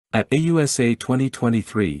At AUSA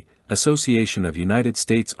 2023, Association of United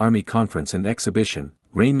States Army Conference and Exhibition,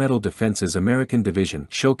 Rheinmetall Defense's American Division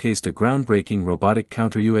showcased a groundbreaking robotic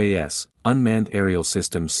counter-UAS, unmanned aerial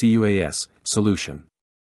system CUAS, solution.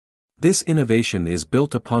 This innovation is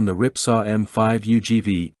built upon the Ripsaw M5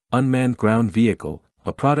 UGV, unmanned ground vehicle,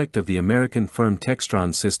 a product of the American firm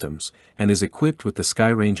Textron Systems, and is equipped with the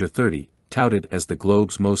Skyranger 30, touted as the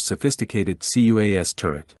globe's most sophisticated CUAS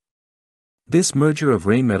turret. This merger of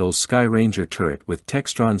Rheinmetall's Skyranger turret with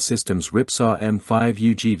Textron Systems' Ripsaw M5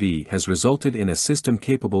 UGV has resulted in a system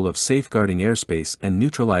capable of safeguarding airspace and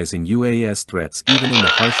neutralizing UAS threats even in the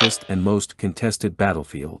harshest and most contested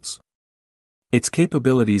battlefields. Its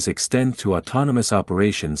capabilities extend to autonomous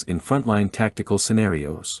operations in frontline tactical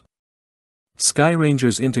scenarios.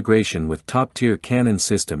 Skyranger's integration with top-tier cannon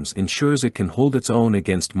systems ensures it can hold its own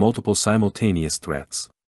against multiple simultaneous threats.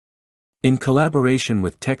 In collaboration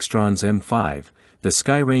with Textron's M5, the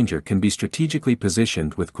Skyranger can be strategically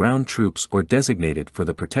positioned with ground troops or designated for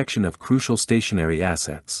the protection of crucial stationary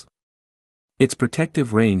assets. Its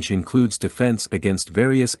protective range includes defense against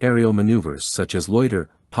various aerial maneuvers such as loiter,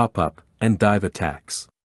 pop-up, and dive attacks.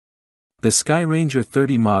 The Skyranger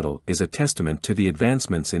 30 model is a testament to the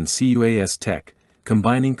advancements in CUAS tech,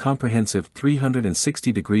 combining comprehensive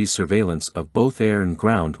 360-degree surveillance of both air and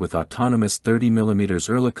ground with autonomous 30mm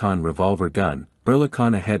Oerlikon revolver gun,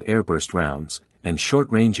 Oerlikon ahead airburst rounds, and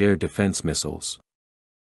short-range air defense missiles.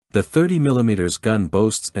 The 30mm gun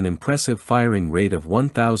boasts an impressive firing rate of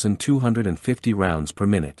 1,250 rounds per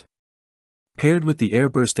minute. Paired with the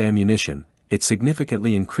airburst ammunition, it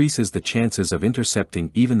significantly increases the chances of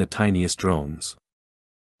intercepting even the tiniest drones.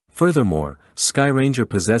 Furthermore, Skyranger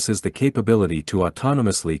possesses the capability to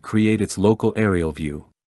autonomously create its local aerial view.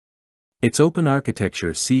 Its open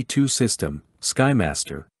architecture C2 system,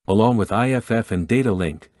 SkyMaster, along with IFF and data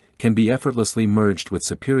link, can be effortlessly merged with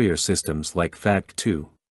superior systems like FACT2.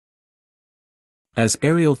 As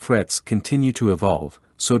aerial threats continue to evolve,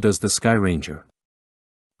 so does the Skyranger.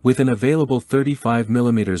 With an available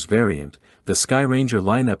 35mm variant, the Skyranger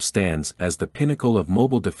lineup stands as the pinnacle of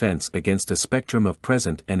mobile defense against a spectrum of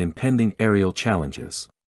present and impending aerial challenges.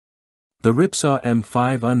 The Ripsaw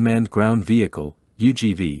M5 Unmanned Ground Vehicle,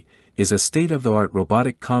 UGV, is a state-of-the-art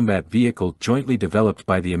robotic combat vehicle jointly developed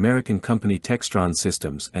by the American company Textron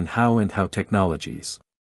Systems and How Technologies.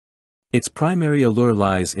 Its primary allure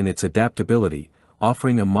lies in its adaptability,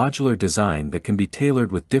 offering a modular design that can be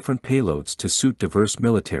tailored with different payloads to suit diverse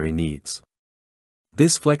military needs.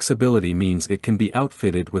 This flexibility means it can be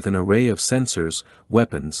outfitted with an array of sensors,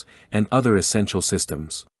 weapons, and other essential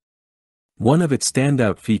systems. One of its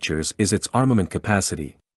standout features is its armament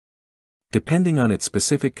capacity. Depending on its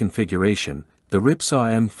specific configuration, the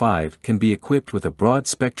Ripsaw M5 can be equipped with a broad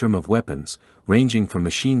spectrum of weapons, ranging from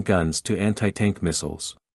machine guns to anti-tank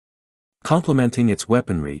missiles. Complementing its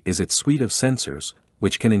weaponry is its suite of sensors,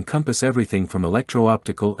 which can encompass everything from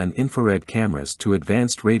electro-optical and infrared cameras to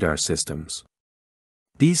advanced radar systems.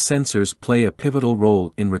 These sensors play a pivotal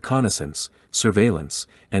role in reconnaissance, surveillance,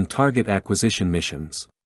 and target acquisition missions.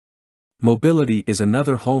 Mobility is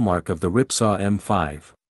another hallmark of the Ripsaw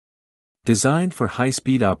M5. Designed for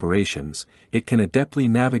high-speed operations, it can adeptly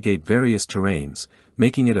navigate various terrains,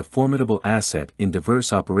 making it a formidable asset in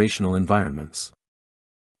diverse operational environments.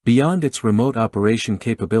 Beyond its remote operation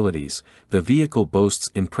capabilities, the vehicle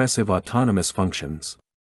boasts impressive autonomous functions.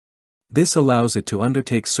 This allows it to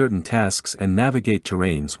undertake certain tasks and navigate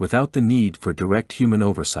terrains without the need for direct human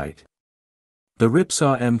oversight. The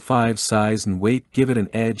Ripsaw M5's size and weight give it an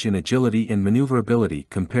edge in agility and maneuverability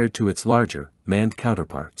compared to its larger, manned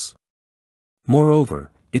counterparts.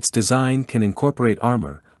 Moreover, its design can incorporate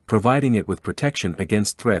armor, providing it with protection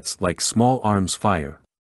against threats like small arms fire.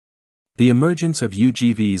 The emergence of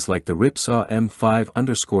UGVs like the Ripsaw M5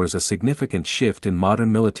 underscores a significant shift in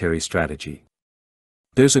modern military strategy.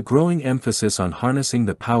 There's a growing emphasis on harnessing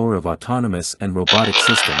the power of autonomous and robotic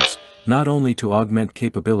systems, not only to augment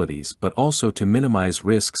capabilities but also to minimize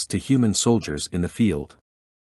risks to human soldiers in the field.